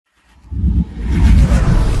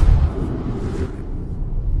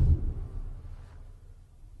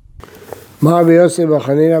אמר רבי יוסי בר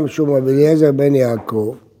חנינא משום רבי אליעזר בן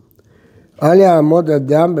יעקב, אל יעמוד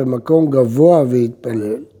אדם במקום גבוה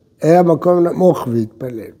ויתפלל, אלא מקום נמוך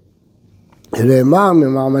ויתפלל. נאמר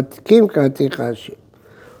ממעמקים קראתיך השם.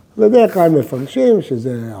 ובדרך כלל מפרשים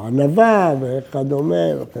שזה ענווה וכדומה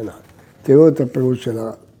וכן הלאה. תראו את הפירוש של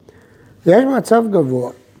הרב. יש מצב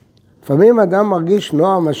גבוה. לפעמים אדם מרגיש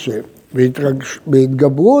נועם השם,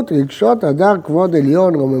 בהתגברות רגשות הדר כבוד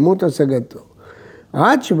עליון, רוממות השגתו.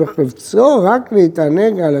 עד שבחפצו רק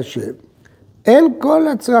להתענג על השם. אין כל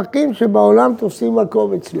הצרכים שבעולם תופסים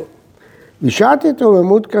מקום אצלו. בשעת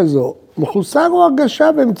התרוממות כזו, מחוסר הוא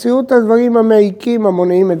הרגשה במציאות הדברים המעיקים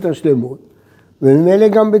המונעים את השלמות. וממילא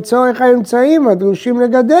גם בצורך האמצעים הדרושים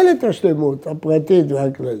לגדל את השלמות הפרטית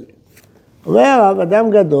והכללית. אומר הרב, אדם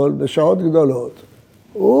גדול בשעות גדולות,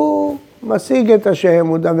 הוא משיג את השם,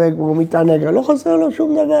 הוא דבק והוא מתענג, לא חסר לו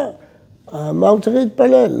שום דבר. מה הוא צריך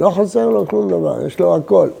להתפלל? לא חסר לו שום דבר, יש לו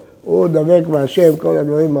הכל. הוא דבק מהשם, כל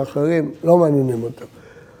הדברים האחרים לא מעניינים אותו.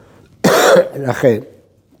 לכן,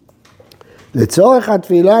 לצורך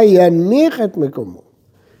התפילה ינמיך את מקומו,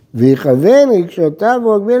 ויכוון רגשותיו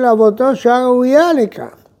ומגביל לעבודתו שעה ראויה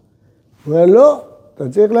לכך. הוא אומר, לא, אתה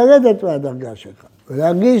צריך לרדת מהדרגה שלך,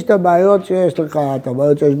 ולהרגיש את הבעיות שיש לך, את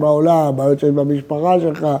הבעיות שיש בעולם, הבעיות שיש במשפחה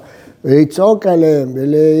שלך, ולצעוק עליהם,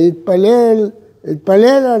 ולהתפלל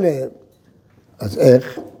עליהם. אז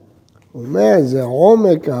איך? הוא אומר, זה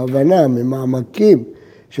עומק ההבנה ממעמקים,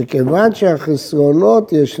 שכיוון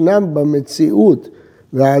שהחסרונות ישנם במציאות,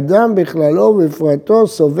 והאדם בכללו ובפרטו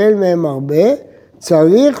סובל מהם הרבה,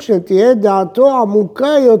 צריך שתהיה דעתו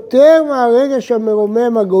עמוקה יותר מהרגש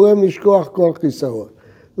המרומם הגורם לשכוח כל חיסרון.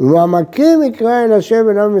 ומעמקים יקרא אל השם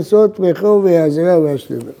אליו מסעות תמיכו ויעזרו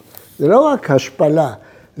וישלימו. זה לא רק השפלה,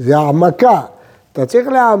 זה העמקה. אתה צריך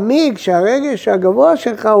להעמיק שהרגש הגבוה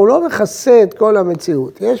שלך הוא לא מכסה את כל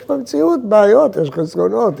המציאות. יש במציאות בעיות, יש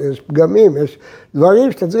חסרונות, יש פגמים, יש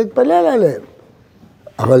דברים שאתה צריך להתפלל עליהם.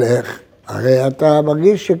 אבל איך? הרי אתה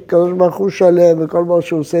מרגיש שקדוש ברוך הוא שלם וכל מה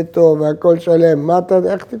שהוא עושה טוב והכל שלם,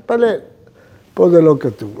 איך תתפלל? פה זה לא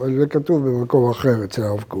כתוב, זה כתוב במקום אחר אצל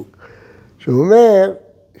הרב קוק. שהוא אומר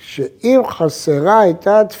שאם חסרה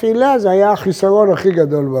הייתה התפילה, זה היה החיסרון הכי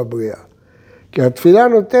גדול בבריאה. כי התפילה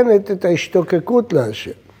נותנת את ההשתוקקות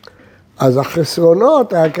להשם. אז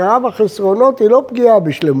החסרונות, ההכרה בחסרונות היא לא פגיעה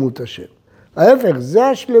בשלמות השם. ההפך, זה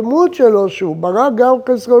השלמות שלו שהוא ברא גם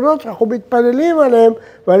חסרונות שאנחנו מתפללים עליהם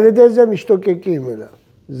ועל ידי זה משתוקקים אליו.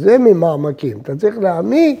 זה ממעמקים. אתה צריך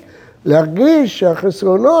להעמיק, להרגיש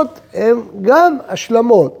שהחסרונות הם גם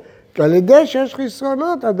השלמות. כי על ידי שיש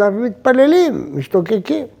חסרונות, אדם מתפללים,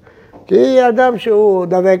 משתוקקים. כי אדם שהוא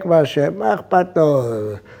דבק בהשם, מה אכפת לו?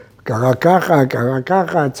 קרה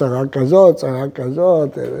ככה, צרה כזאת,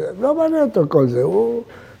 לא מעניין אותו כל זה, הוא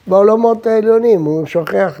בעולמות העליונים, הוא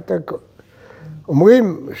שוכח את הכל.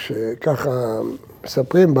 אומרים שככה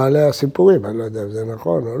מספרים בעלי הסיפורים, אני לא יודע אם זה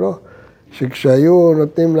נכון או לא, שכשהיו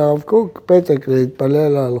נותנים לרב קוק פתק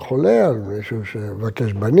להתפלל על חולה, על מישהו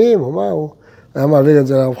שבקש בנים או מה, הוא היה מעביר את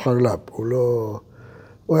זה לרב חרל"פ,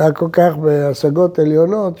 הוא היה כל כך בהשגות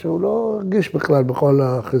עליונות שהוא לא הרגיש בכלל בכל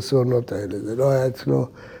החסרונות האלה, זה לא היה אצלו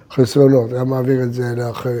חסרונות, היה מעביר את זה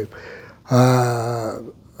לאחרים.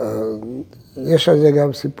 יש על זה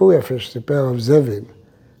גם סיפור יפה שסיפר הרב זבין,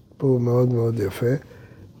 סיפור מאוד מאוד יפה,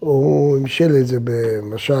 הוא המשיל את זה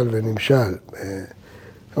במשל ונמשל,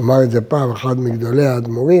 אמר את זה פעם, אחד מגדולי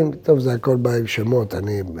האדמו"רים, טוב זה הכל בא עם שמות,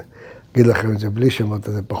 אני אגיד לכם את זה בלי שמות,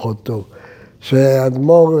 זה פחות טוב,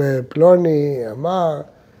 שהאדמו"ר פלוני אמר,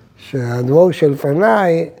 שהאדמו"ר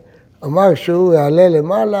שלפניי אמר שהוא יעלה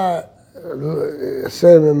למעלה,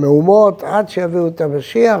 יעשה מהומות עד שיביאו את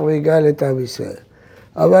המשיח ויגאל את עם ישראל.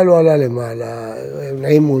 אבל הוא עלה למעלה,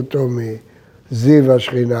 נעימו אותו מזיו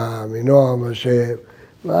השכינה, מנועם השם,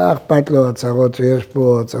 מה אכפת לו הצרות שיש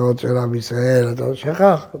פה, הצרות של עם ישראל, אתה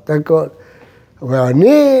שכח את הכל. הוא אומר,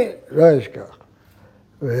 אני לא אשכח.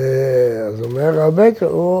 אז אומר רבק,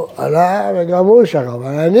 הוא עלה וגם הוא שכח,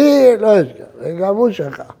 אבל אני לא אשכח, וגם הוא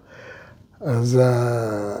שכח. אז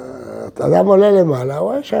האדם עולה למעלה, הוא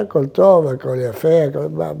רואה שהכל טוב, הכל יפה, הכל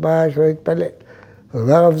בא שלא יתפלל.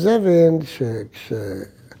 אומר הרב זבין,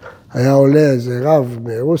 שכשהיה עולה איזה רב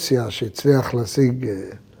מרוסיה שהצליח להשיג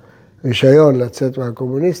רישיון לצאת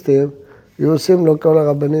מהקומוניסטים, היו עושים לו כל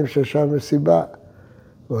הרבנים ששם מסיבה.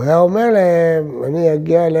 הוא היה אומר להם, אני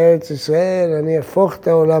אגיע לארץ ישראל, אני אפוך את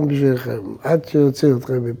העולם בשבילכם, עד שיוציאו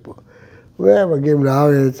אתכם מפה. ומגיעים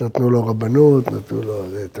לארץ, נתנו לו רבנות, נתנו לו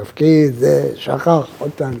תפקיד, זה שכח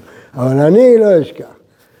אותנו, אבל אני לא אשכח.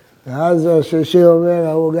 ואז השלישי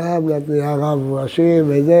אומר, הוא גם נתנו הרב ראשי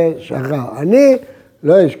וזה, שכח. אני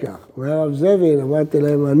לא אשכח. אומר הרב זבין, אמרתי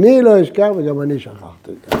להם, אני לא אשכח וגם אני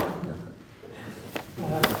שכחתי.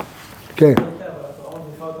 כן.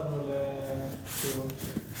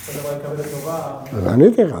 אז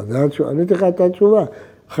עניתי לך את התשובה.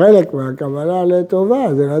 חלק מהקבלה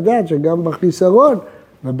לטובה זה לדעת שגם בחיסרון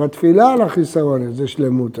ובתפילה על החיסרון זה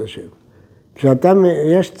שלמות השם. כשאתה,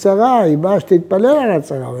 יש צרה, היא באה שתתפלל על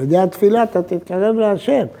הצרה, וידי התפילה אתה תתקרב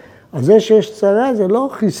להשם. אז זה שיש צרה זה לא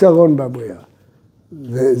חיסרון בבריאה.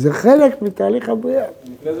 זה חלק מתהליך הבריאה.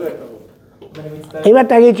 אם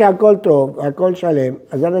אתה תגיד שהכל טוב, הכל שלם,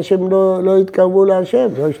 אז אנשים לא יתקרבו להשם,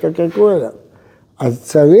 לא ישתקקו אליו. אז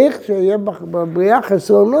צריך שיהיה בבריאה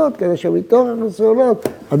חסרונות, כדי שמתוך החסרונות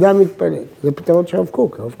אדם מתפלל. זה פתרון של הרב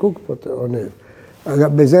קוק עונה.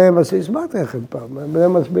 בזה הסברתי לכם פעם, בזה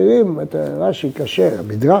מסבירים את רש"י קשה,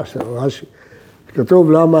 המדרש, רש"י.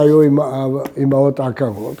 כתוב למה היו אמהות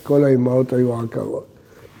עקרות, כל האמהות היו עקרות.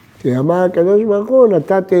 כי אמר הקדוש ברוך הוא,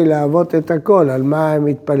 נתתי לאבות את הכל, על מה הם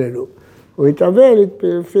התפללו. הוא התאבל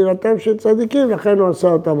לתפילתם של צדיקים, לכן הוא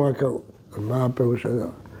עשה אותם עקרות. מה הפירוש הזה?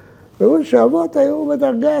 פירוש שהאבות היו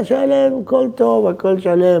בדרגה שהיה להם הכל טוב, הכל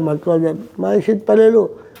שלם, הכל... מה יש התפללו?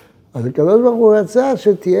 אז הקדוש ברוך הוא רצה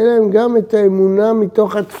שתהיה להם גם את האמונה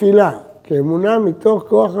מתוך התפילה. כי אמונה מתוך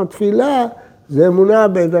כוח התפילה זה אמונה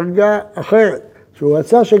בדרגה אחרת. שהוא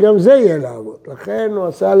רצה שגם זה יהיה לעבוד. לכן הוא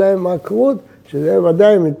עשה להם עקרות, שזה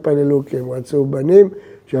ודאי הם התפללו כי הם רצו בנים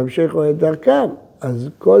שימשיכו את דרכם. אז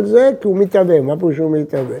כל זה כי הוא מתאווה, מה פה שהוא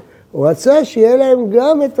מתאווה? הוא רצה שיהיה להם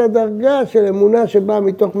גם את הדרגה של אמונה שבאה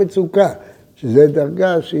מתוך מצוקה, שזו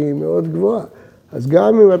דרגה שהיא מאוד גבוהה. אז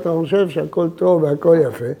גם אם אתה חושב שהכל טוב והכל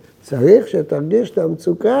יפה, צריך שתרגיש את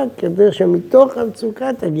המצוקה כדי שמתוך המצוקה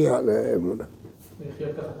תגיע לאמונה. יחיה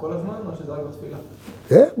ככה כל הזמן או שזה רק בתפילה?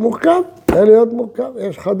 זה מורכב, זה להיות מורכב,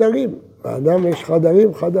 יש חדרים. באדם יש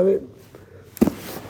חדרים.